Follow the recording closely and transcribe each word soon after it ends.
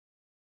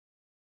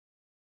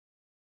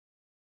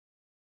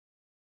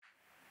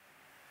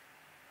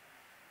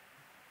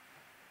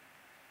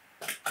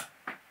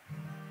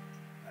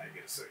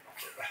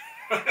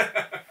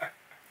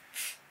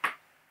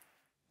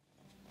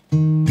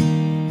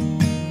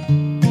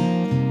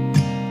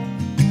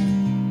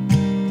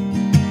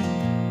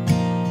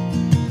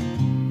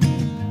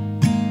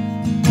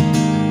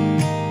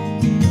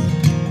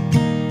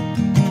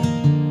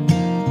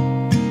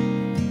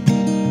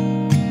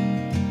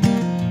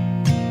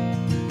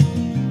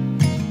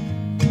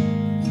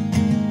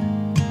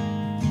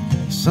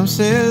Some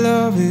say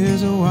love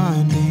is a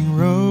winding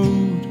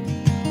road,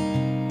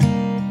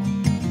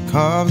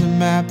 carves a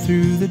map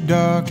through the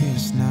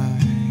darkest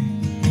night.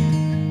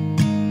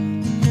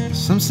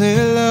 Some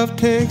say love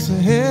takes a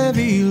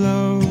heavy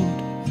load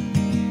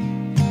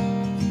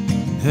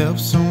and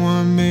helps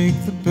someone make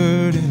the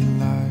burden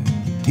light,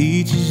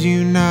 teaches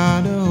you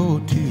not to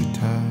hold too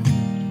tight.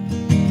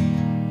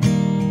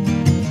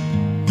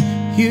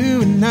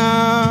 You and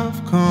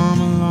I've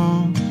come a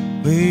long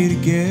way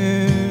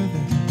together.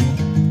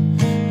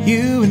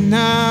 You and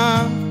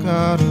I've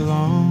got a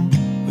long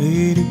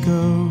way to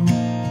go.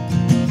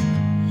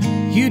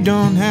 You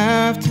don't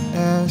have to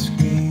ask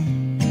me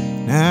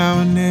now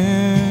or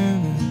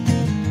never,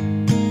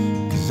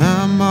 'cause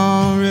I'm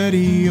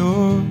already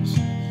yours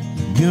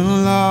and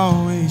you'll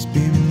always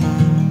be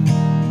mine.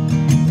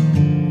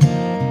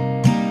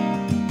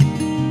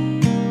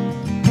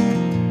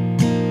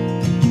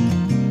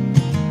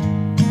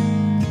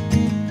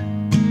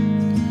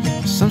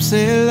 Some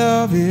say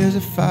love is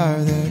a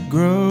fire that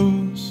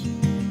grows,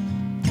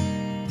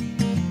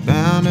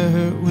 bound to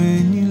hurt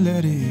when you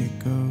let it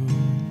go.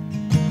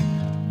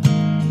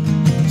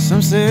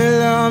 Some say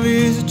love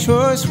is a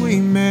choice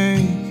we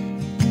make,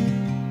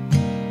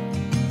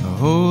 a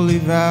holy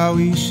vow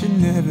we should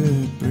never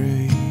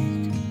break.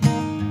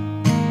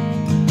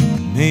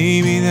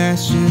 Maybe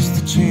that's just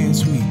the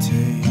chance we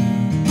take.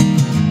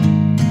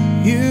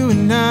 You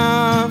and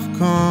I've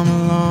come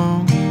a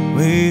long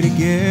way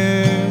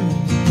together.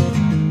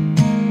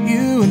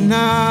 You and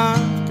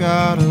I've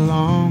got a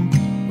long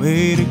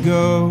way to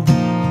go.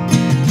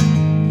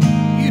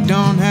 You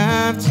don't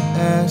have to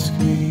ask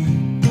me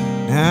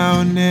now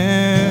or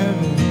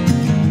never,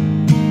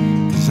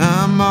 'cause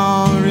I'm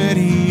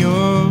already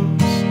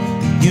yours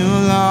and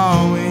you'll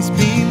always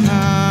be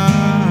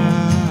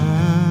mine.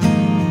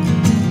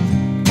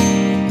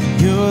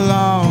 You'll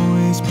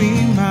always be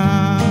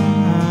mine.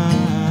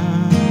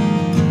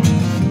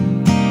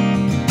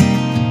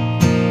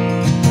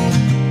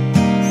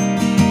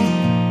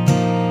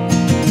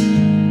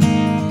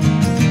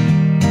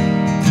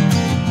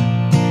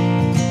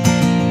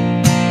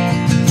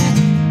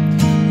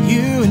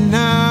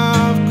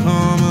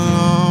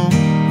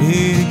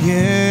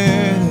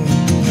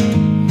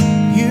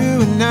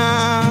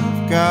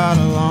 Got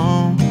a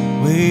long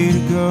way to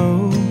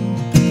go.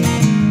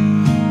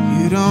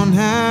 You don't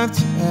have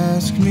to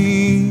ask me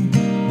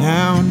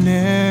now or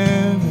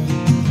never,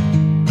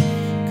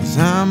 'cause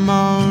I'm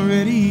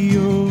already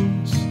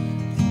yours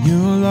and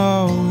you'll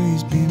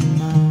always be mine.